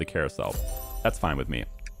 and go to the carousel. That's fine with me.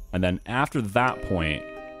 And then after that point,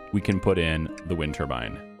 we can put in the wind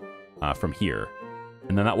turbine from here.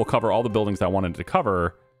 And then that will cover all the buildings I wanted to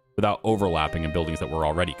cover without overlapping in buildings that were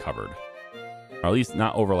already covered. Or at least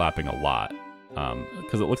not overlapping a lot.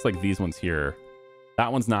 Because it looks like these ones here,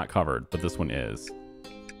 that one's not covered, but this one is.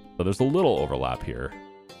 So there's a little overlap here.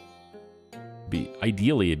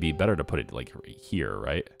 Ideally, it'd be better to put it like here,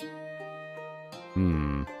 right?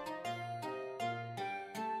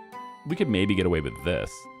 We could maybe get away with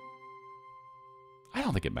this. I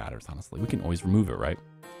don't think it matters, honestly. We can always remove it, right?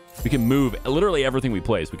 We can move literally everything we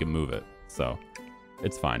place. We can move it, so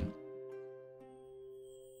it's fine.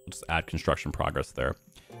 We'll just add construction progress there.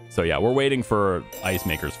 So yeah, we're waiting for ice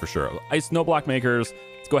makers for sure. Ice snow block makers.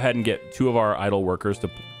 Let's go ahead and get 2 of our idle workers to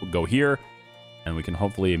go here, and we can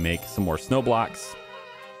hopefully make some more snow blocks.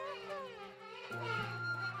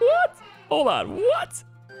 What? Hold on. What?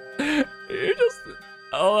 You just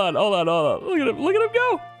hold on. Look at him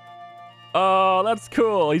go. Oh, that's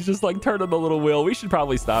cool. He's just like turning the little wheel. We should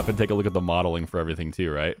probably stop and take a look at the modeling for everything too,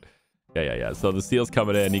 right? Yeah. So the seal's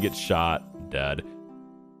coming in. He gets shot, dead.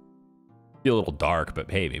 Be a little dark, but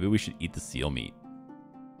hey, maybe we should eat the seal meat.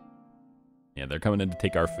 Yeah, they're coming in to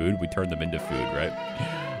take our food. We turn them into food, right?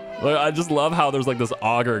 Look, I just love how there's like this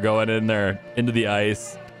auger going in there into the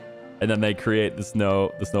ice, and then they create the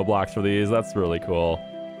snow blocks for these. That's really cool.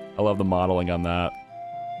 I love the modeling on that.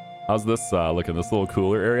 How's this looking? This little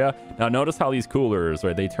cooler area. Now notice how these coolers,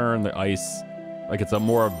 right? They turn the ice like it's a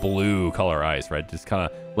more blue color ice, right? Just kind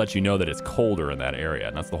of lets you know that it's colder in that area,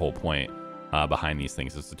 and that's the whole point behind these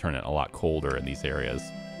things, is to turn it a lot colder in these areas.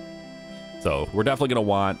 So we're definitely going to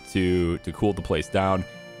want to cool the place down.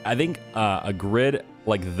 I think a grid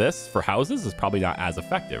like this for houses is probably not as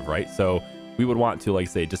effective, right? So we would want to, like,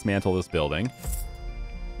 say, dismantle this building,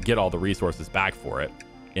 get all the resources back for it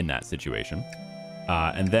in that situation.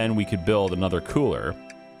 And then we could build another cooler,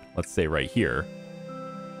 let's say right here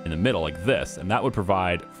in the middle like this. And that would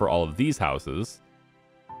provide for all of these houses.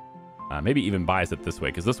 Maybe even bias it this way,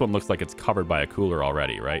 because this one looks like it's covered by a cooler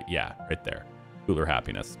already, right? Yeah, right there. Cooler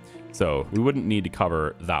happiness. So we wouldn't need to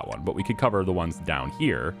cover that one, but we could cover the ones down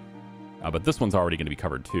here. But this one's already going to be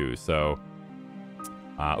covered too. So,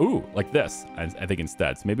 ooh, like this, I think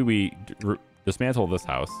instead. So maybe we dismantle this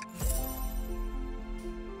house.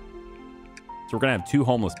 So we're going to have 2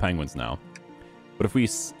 homeless penguins now. But if we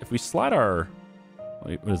slide our,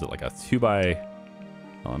 what is it, like a 2 by,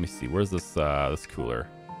 oh, let me see. Where's this this cooler?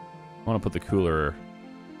 I want to put the cooler,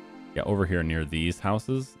 yeah, over here near these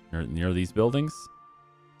houses, near these buildings.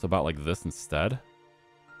 It's about like this instead.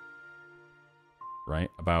 Right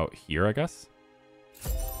about here, I guess.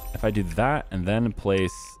 If I do that and then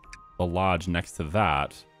place a lodge next to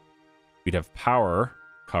that, we'd have power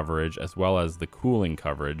coverage as well as the cooling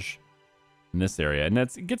coverage in this area. And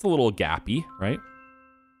it gets a little gappy, right?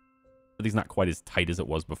 Everything's not quite as tight as it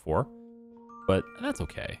was before, but that's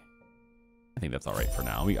okay. I think that's all right for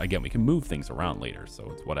now. Again, we can move things around later,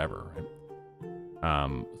 so it's whatever, right?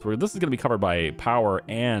 So this is going to be covered by power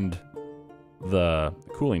and the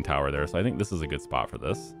cooling tower there, so I think this is a good spot for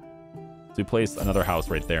this. So we place another house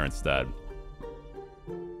right there instead.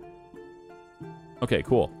 Okay,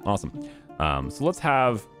 cool, awesome. So let's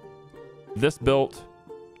have this built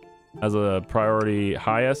as a priority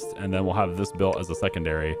highest, and then we'll have this built as a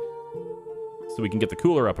secondary, so we can get the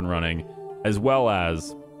cooler up and running, as well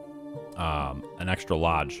as an extra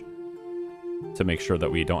lodge to make sure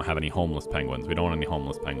that we don't have any homeless penguins. We don't want any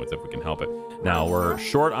homeless penguins if we can help it. Now we're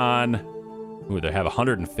short on, ooh, they have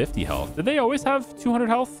 150 health. Did they always have 200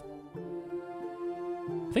 health?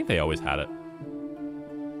 I think they always had it.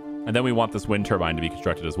 And then we want this wind turbine to be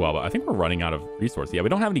constructed as well, but I think we're running out of resources. Yeah, we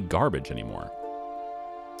don't have any garbage anymore.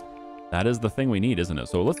 That is the thing we need, isn't it?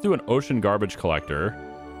 So let's do an ocean garbage collector.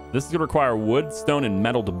 This is going to require wood, stone, and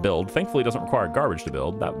metal to build. Thankfully, it doesn't require garbage to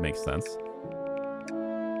build. That makes sense.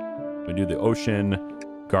 We do the ocean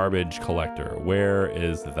garbage collector. Where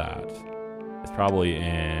is that? It's probably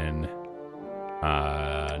in,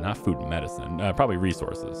 not food and medicine, probably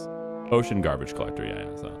resources. Ocean garbage collector,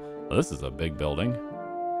 yeah. So, well, this is a big building.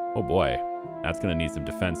 Oh boy, that's going to need some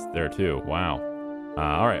defense there too. Wow.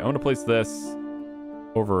 All right, I want to place this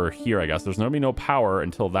over here, I guess. There's going to be no power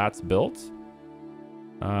until that's built.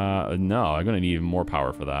 No, I'm going to need even more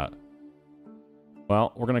power for that.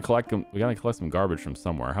 Well, we're going to collect them. We got to collect some garbage from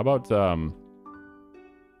somewhere. How about, I'll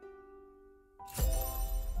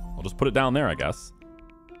just put it down there, I guess.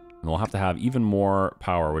 And we'll have to have even more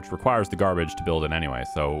power, which requires the garbage to build it anyway.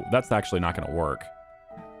 So that's actually not going to work.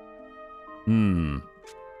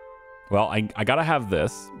 Well, I got to have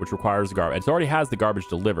this, which requires garbage. It already has the garbage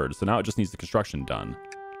delivered, so now it just needs the construction done.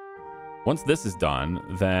 Once this is done,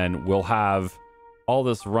 then we'll have all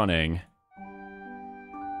this running,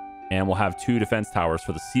 and we'll have 2 defense towers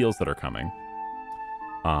for the seals that are coming.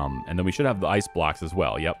 And then we should have the ice blocks as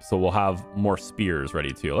well. Yep. So we'll have more spears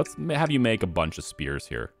ready too. Let's have you make a bunch of spears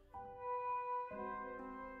here.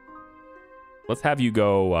 Let's have you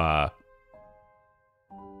go.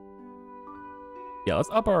 Yeah, let's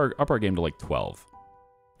up our game to like 12.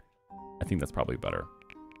 I think that's probably better.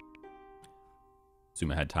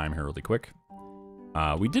 Zoom ahead time here really quick.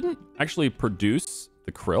 We didn't actually produce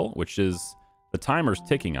the krill, which is the timer's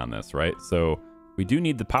ticking on this, right? So we do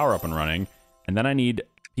need the power up and running, and then I need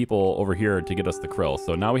people over here to get us the krill.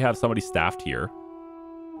 So now we have somebody staffed here,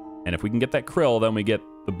 and if we can get that krill, then we get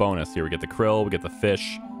the bonus here. We get the krill, we get the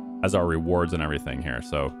fish as our rewards and everything here.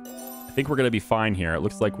 So I think we're gonna be fine here. It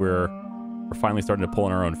looks like we're finally starting to pull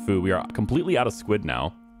in our own food. We are completely out of squid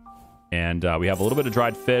now, and we have a little bit of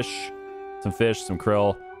dried fish, some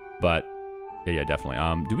krill, but yeah, definitely.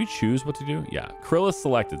 Do we choose what to do? Yeah, krill is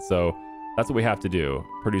selected, so that's what we have to do.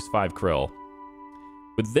 Produce 5 krill.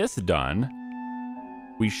 With this done,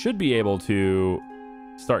 we should be able to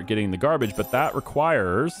start getting the garbage, but that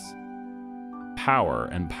requires power,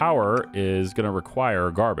 and power is going to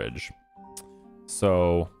require garbage.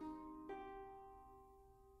 So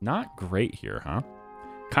Not great here, huh?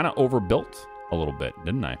 Kind of overbuilt a little bit,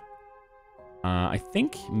 didn't I? I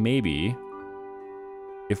think maybe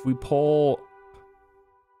if we pull...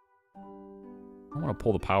 I want to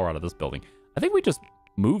pull the power out of this building. I think we just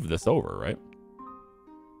move this over, right?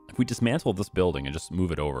 If we dismantle this building and just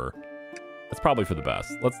move it over, that's probably for the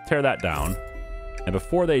best. Let's tear that down. And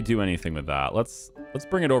before they do anything with that, let's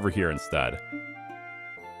bring it over here instead.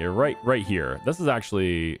 Here, right here. This is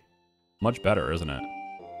actually much better, isn't it?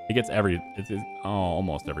 It gets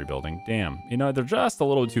almost every building. Damn. You know, they're just a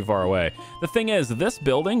little too far away. The thing is, this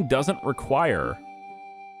building doesn't require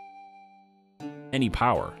any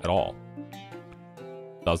power at all.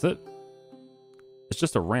 Does it? It's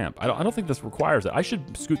just a ramp. I don't think this requires it. I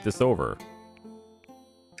should scoot this over.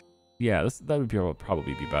 Yeah, that would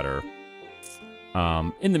probably be better.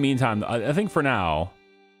 In the meantime, I think for now...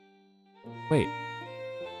 Wait.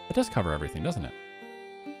 It does cover everything, doesn't it?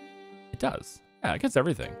 It does. Yeah, it gets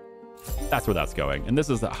everything. That's where that's going. And this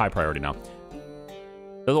is a high priority now.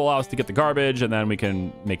 This will allow us to get the garbage, and then we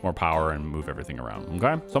can make more power and move everything around.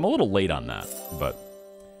 Okay? So I'm a little late on that, but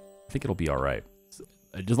I think it'll be all right. So,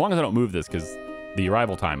 as long as I don't move this, because the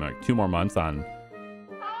arrival time, like 2 more months on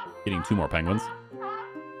getting 2 more penguins.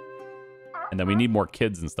 And then we need more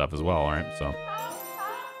kids and stuff as well, all right? So...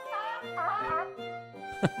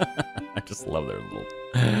 I just love their little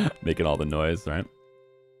making all the noise, right?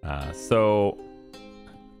 So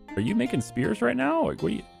are you making spears right now? Like,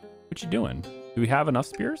 what you doing? Do we have enough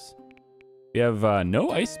spears? We have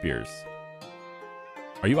no ice spears.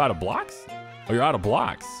 Are you out of blocks? Oh, you're out of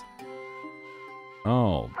blocks.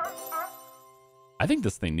 Oh. I think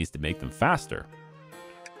this thing needs to make them faster.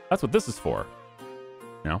 That's what this is for.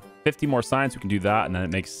 You know, 50 more science, we can do that, and then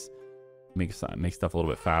it makes stuff a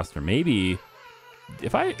little bit faster. Maybe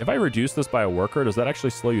if I reduce this by a worker, does that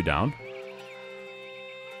actually slow you down?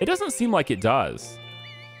 It doesn't seem like it does.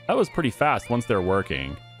 That was pretty fast once they're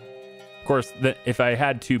working. Of course, if I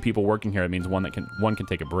had 2 people working here, it means one can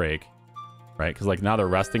take a break, right? Because like now they're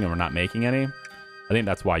resting and we're not making any. I think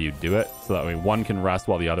that's why you do it, so that way one can rest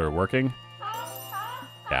while the other are working.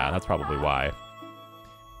 Yeah, that's probably why.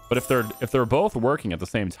 But if they're both working at the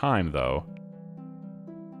same time, though,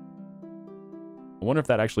 I wonder if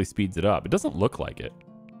that actually speeds it up. It doesn't look like it.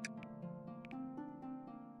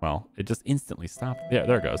 Well, it just instantly stopped. Yeah,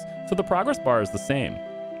 there it goes. So the progress bar is the same.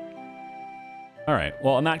 All right.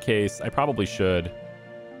 Well, in that case, I probably should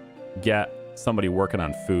get somebody working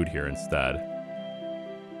on food here instead.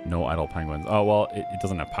 No idle penguins. Oh, well, it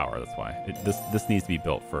doesn't have power. That's why. This needs to be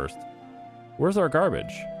built first. Where's our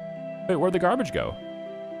garbage? Wait, where'd the garbage go?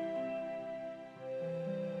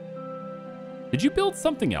 Did you build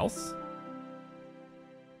something else?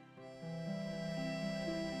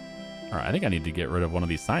 All right, I think I need to get rid of one of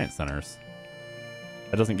these science centers.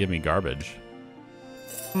 That doesn't give me garbage.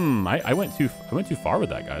 I went too far with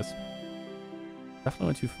that, guys. Definitely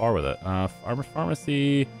went too far with it. Farmer's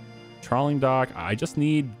Pharmacy, trawling dock. I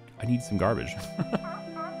need some garbage.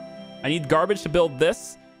 I need garbage to build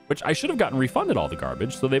this, which I should have gotten refunded all the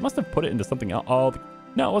garbage. So they must have put it into something else.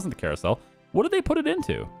 No, it wasn't the carousel. What did they put it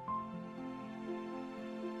into?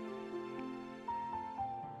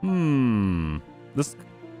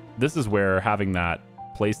 This is where having that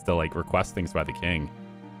place to like request things by the king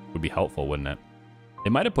would be helpful, wouldn't it? They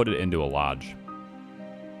might have put it into a lodge.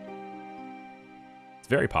 It's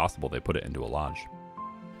very possible they put it into a lodge.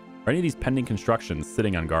 Are any of these pending constructions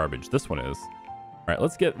sitting on garbage? This one is. All right,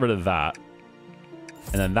 let's get rid of that.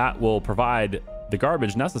 And then that will provide the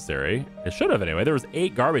garbage necessary. It should have anyway. There was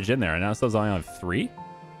 8 garbage in there, and now it says I only have 3.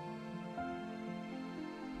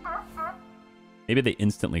 Maybe they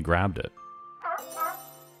instantly grabbed it.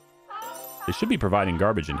 They should be providing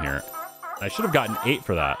garbage in here. I should have gotten 8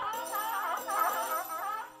 for that.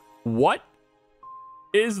 What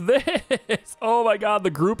is this? Oh my god, the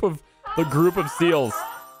group of seals.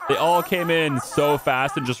 They all came in so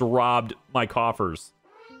fast and just robbed my coffers.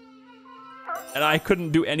 And I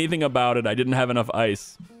couldn't do anything about it. I didn't have enough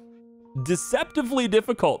ice. Deceptively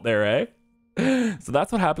difficult there, eh? So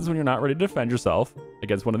that's what happens when you're not ready to defend yourself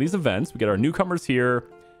against one of these events. We get our newcomers here.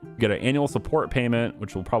 We get our annual support payment,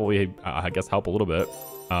 which will probably, I guess, help a little bit.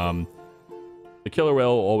 The killer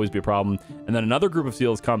whale will always be a problem. And then another group of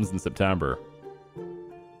seals comes in September.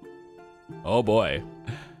 Oh boy.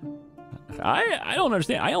 I don't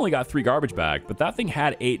understand. I only got 3 garbage back, but that thing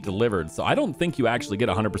had 8 delivered. So I don't think you actually get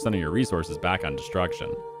 100% of your resources back on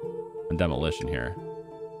destruction and demolition here.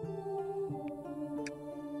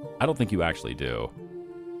 I don't think you actually do.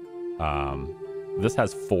 This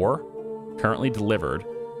has 4 currently delivered.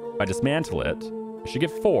 If I dismantle it, I should get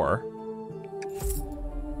 4.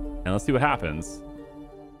 And let's see what happens.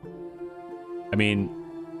 I mean,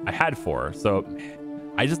 I had 4. So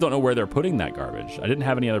I just don't know where they're putting that garbage. I didn't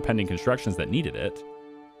have any other pending constructions that needed it.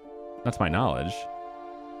 That's my knowledge.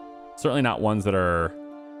 Certainly not ones that are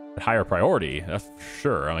at higher priority. That's for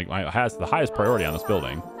sure. Like has the highest priority on this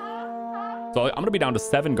building. So I'm gonna be down to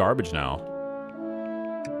 7 garbage now.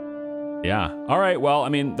 Yeah. All right. Well, I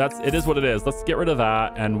mean, it is what it is. Let's get rid of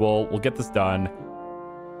that, and we'll get this done,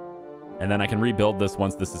 and then I can rebuild this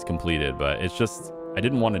once this is completed. But it's just I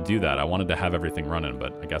didn't want to do that. I wanted to have everything running,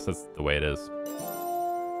 but I guess that's the way it is.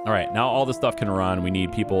 All right. Now all this stuff can run. We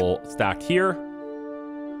need people stacked here,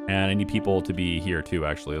 and I need people to be here too.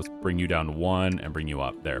 Actually, let's bring you down to 1 and bring you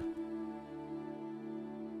up there.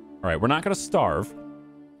 All right. We're not gonna starve.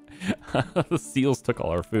 The seals took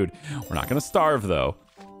all our food. We're not gonna starve though.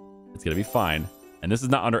 It's gonna be fine. And this is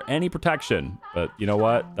not under any protection, but you know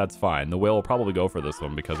what? That's fine. The whale will probably go for this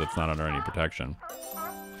one because it's not under any protection.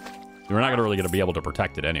 We're not gonna be able to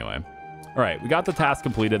protect it anyway. All right, we got the task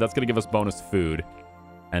completed. That's gonna give us bonus food.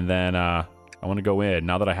 And then I want to go in,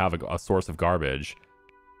 now that I have a source of garbage,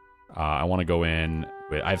 I want to go in.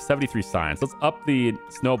 I have 73 science. Let's up the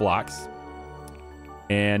snow blocks.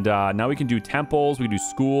 And now we can do temples, we can do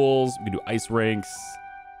schools, we can do ice rinks.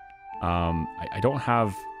 I don't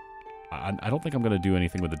have... I don't think I'm going to do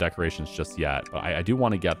anything with the decorations just yet, but I do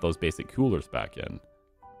want to get those basic coolers back in.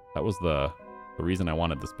 That was the reason I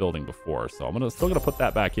wanted this building before, so I'm still going to put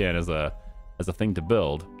that back in as a thing to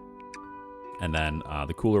build. And then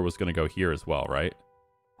the cooler was going to go here as well, right?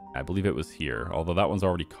 I believe it was here, although that one's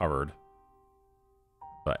already covered.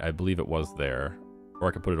 But I believe it was there. Or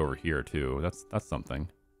I could put it over here too. That's something.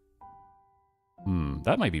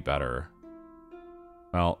 That might be better.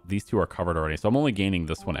 Well, these two are covered already, so I'm only gaining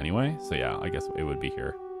this one anyway. So yeah, I guess it would be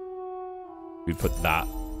here. We'd put that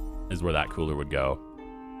is where that cooler would go.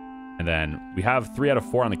 And then we have 3 out of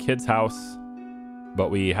 4 on the kids' house,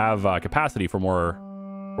 but we have capacity for more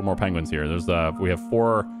penguins here. We have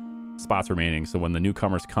 4 spots remaining, so when the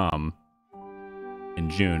newcomers come in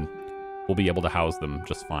June, we'll be able to house them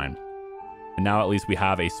just fine. And now at least we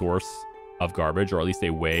have a source of garbage, or at least a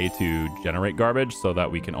way to generate garbage, so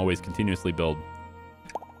that we can always continuously build.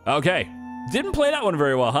 Okay, didn't play that one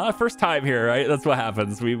very well, huh? First time here, right? That's what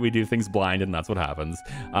happens. We do things blind, and that's what happens.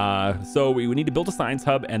 So we need to build a science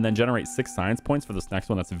hub and then generate 6 science points for this next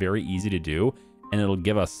one. That's very easy to do, and it'll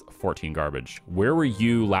give us 14 garbage. Where were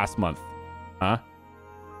you last month? Huh?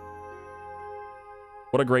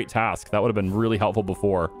 What a great task. That would have been really helpful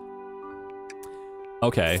before.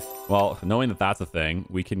 Okay, well, knowing that that's a thing,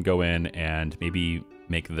 we can go in and maybe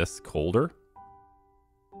make this colder.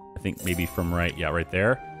 I think maybe from right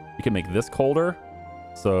there. We can make this colder.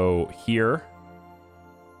 So here,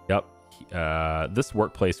 yep. This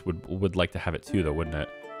workplace would like to have it too, though, wouldn't it?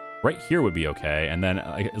 Right here would be okay. And then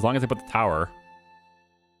as long as I put the tower,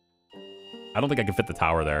 I don't think I can fit the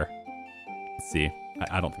tower there. Let's see.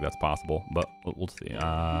 I don't think that's possible, but we'll see.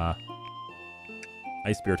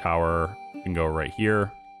 Ice Spear Tower can go right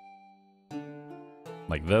here,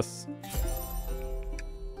 like this.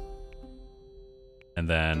 And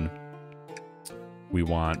then we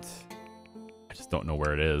want, I just don't know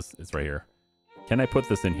where it is. It's right here. Can I put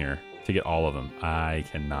this in here to get all of them? I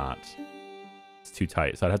cannot. It's too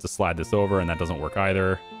tight. So I'd have to slide this over, and that doesn't work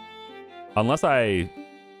either. Unless I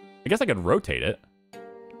guess I could rotate it.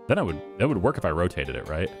 Then that would work if I rotated it,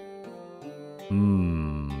 right?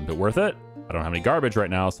 Is it worth it? I don't have any garbage right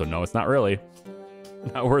now, so no, it's not really.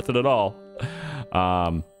 Not worth it at all.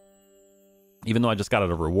 Even though I just got it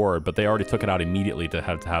a reward, but they already took it out immediately to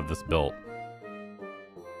have this built.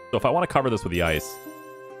 So if I want to cover this with the ice,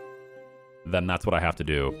 then that's what I have to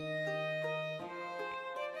do.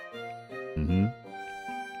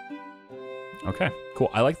 Okay, cool.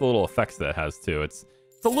 I like the little effects that it has too. It's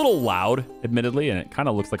a little loud, admittedly, and it kind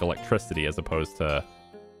of looks like electricity as opposed to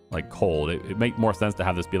like cold. It make more sense to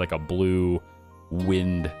have this be like a blue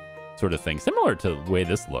wind sort of thing, similar to the way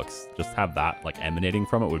this looks. Just have that like emanating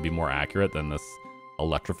from it would be more accurate than this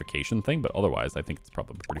electrification thing, but otherwise I think it's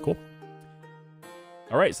probably pretty cool.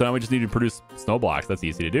 All right, so now we just need to produce snow blocks. That's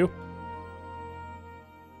easy to do.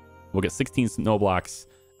 We'll get 16 snow blocks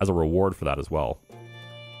as a reward for that as well.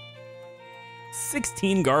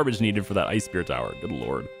 16 garbage needed for that Ice Spear Tower. Good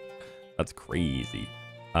lord, that's crazy.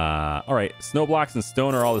 All right, snow blocks and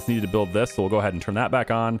stone are all that's needed to build this, so we'll go ahead and turn that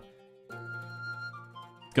back on.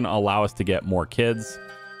 It's gonna allow us to get more kids.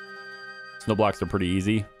 Snow blocks are pretty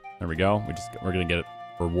easy. There we go. We're gonna get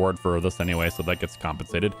a reward for this anyway, so that gets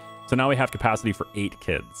compensated. So now we have capacity for 8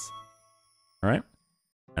 kids. All right,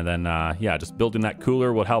 and then yeah, just building that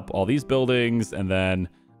cooler will help all these buildings, and then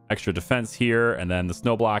extra defense here, and then the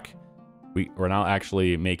snow block. We're now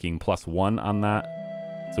actually making +1 on that.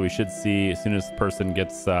 So we should see as soon as the person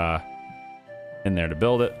gets in there to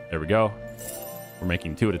build it. There we go. We're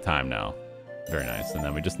making 2 at a time now. Very nice. And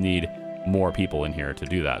then we just need more people in here to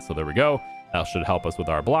do that. So there we go. That should help us with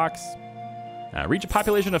our blocks. Reach a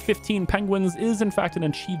population of 15 penguins is in fact an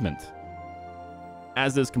achievement.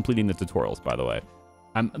 As is completing the tutorials, by the way.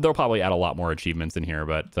 They'll probably add a lot more achievements in here,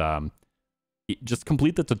 but just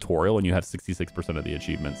complete the tutorial and you have 66% of the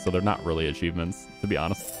achievements. So they're not really achievements, to be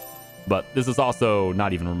honest. But this is also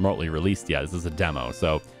not even remotely released yet. This is a demo,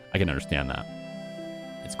 so I can understand that.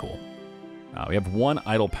 It's cool. We have 1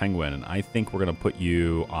 idle penguin, and I think we're going to put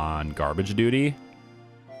you on garbage duty.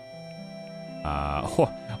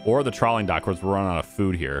 Or the trawling dock, because we're running out of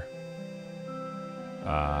food here.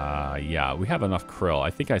 Yeah, we have enough krill. I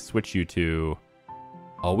think I switch you to...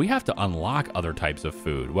 Oh, we have to unlock other types of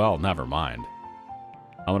food. Well, never mind.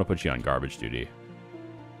 I'm going to put you on garbage duty.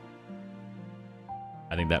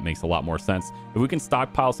 I think that makes a lot more sense. If we can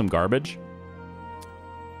stockpile some garbage.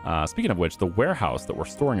 Speaking of which, the warehouse that we're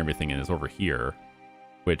storing everything in is over here,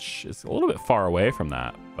 which is a little bit far away from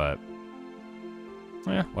that, but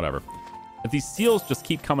yeah, whatever. If these seals just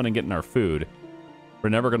keep coming and getting our food, we're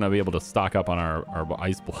never going to be able to stock up on our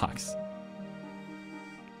ice blocks.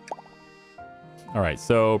 All right,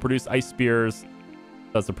 so produce ice spears.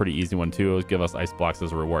 That's a pretty easy one too. Give us ice blocks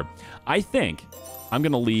as a reward. I think I'm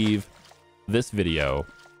going to leave this video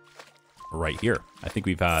right here. I think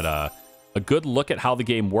we've had a good look at how the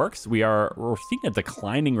game works. We're seeing a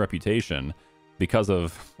declining reputation because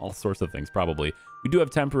of all sorts of things, probably. We do have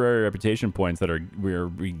temporary reputation points that we're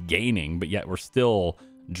regaining, but yet we're still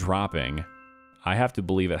dropping. I have to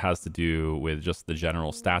believe it has to do with just the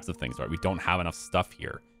general stats of things, right? We don't have enough stuff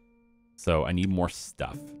here. So I need more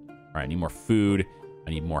stuff. All right, I need more food. I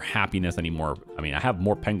need more happiness. I need more... I mean, I have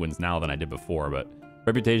more penguins now than I did before, but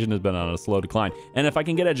reputation has been on a slow decline. And if I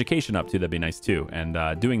can get education up too, that'd be nice too.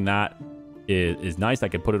 And doing that is nice. I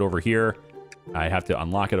could put it over here. I have to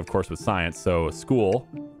unlock it, of course, with science. So school,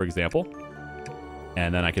 for example.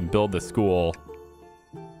 And then I can build the school.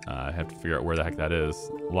 I have to figure out where the heck that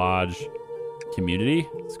is. Lodge, community,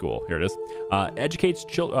 school. Here it is. Educates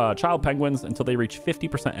child penguins until they reach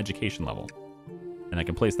 50% education level. And I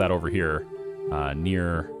can place that over here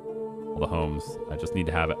near all the homes. I just need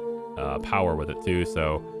to have power with it too.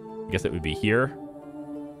 So I guess it would be here.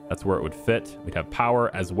 That's where it would fit. We'd have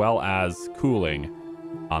power as well as cooling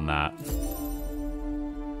on that.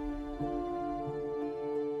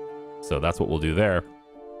 So that's what we'll do there.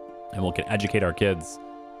 And we'll educate our kids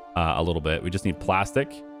a little bit. We just need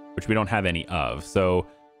plastic, which we don't have any of. So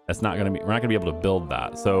that's not going to be, we're not going to be able to build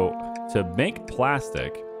that. So to make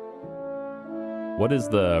plastic, what is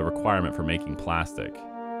the requirement for making plastic?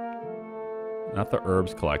 Not the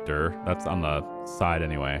herbs collector. That's on the side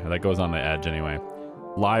anyway. That goes on the edge anyway.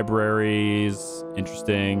 Libraries,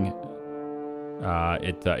 interesting.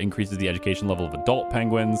 It increases the education level of adult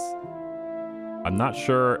penguins. I'm not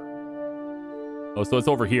sure. Oh, so it's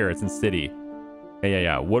over here. It's in city.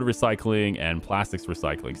 Yeah. Wood recycling and plastics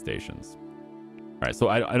recycling stations. All right, so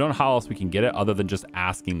I don't know how else we can get it other than just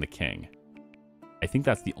asking the king. I think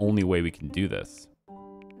that's the only way we can do this.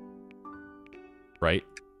 Right?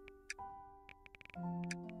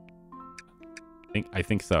 I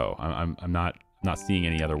think so. I'm not seeing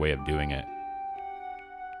any other way of doing it.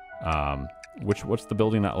 What's the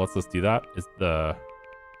building that lets us do that? Is the...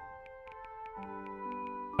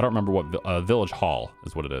 I don't remember what... Village Hall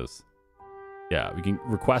is what it is. Yeah, we can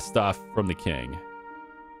request stuff from the king.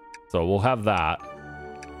 So we'll have that.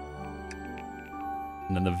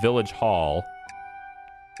 And then the Village Hall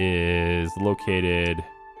is located...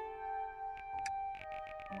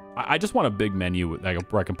 I just want a big menu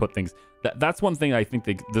where I can put things. That's one thing I think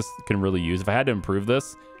this can really use. If I had to improve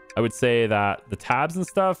this, I would say that the tabs and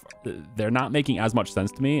stuff, they're not making as much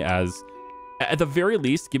sense to me as, at the very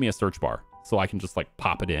least, give me a search bar so I can just like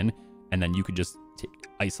pop it in, and then you could just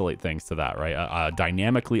isolate things to that, right? A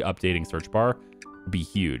dynamically updating search bar would be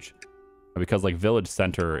huge, because like Village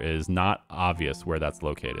Center is not obvious where that's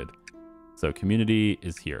located. So community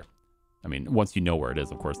is here. I mean, once you know where it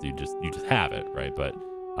is, of course, you just have it, right? But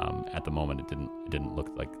at the moment, it didn't look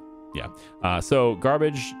like, yeah. So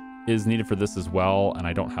garbage is needed for this as well, and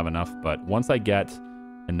I don't have enough. But once I get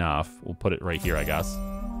enough, we'll put it right here, I guess.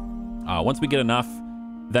 Once we get enough,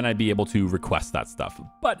 then I'd be able to request that stuff.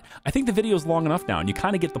 But I think the video is long enough now, and you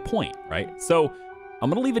kind of get the point, right? So I'm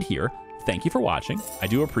gonna leave it here. Thank you for watching. I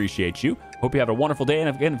do appreciate you. Hope you have a wonderful day. And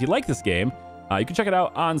again, if you like this game, you can check it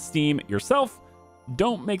out on Steam yourself.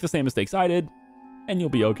 Don't make the same mistakes I did, and you'll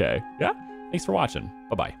be okay. Yeah. Thanks for watching.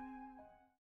 Bye-bye.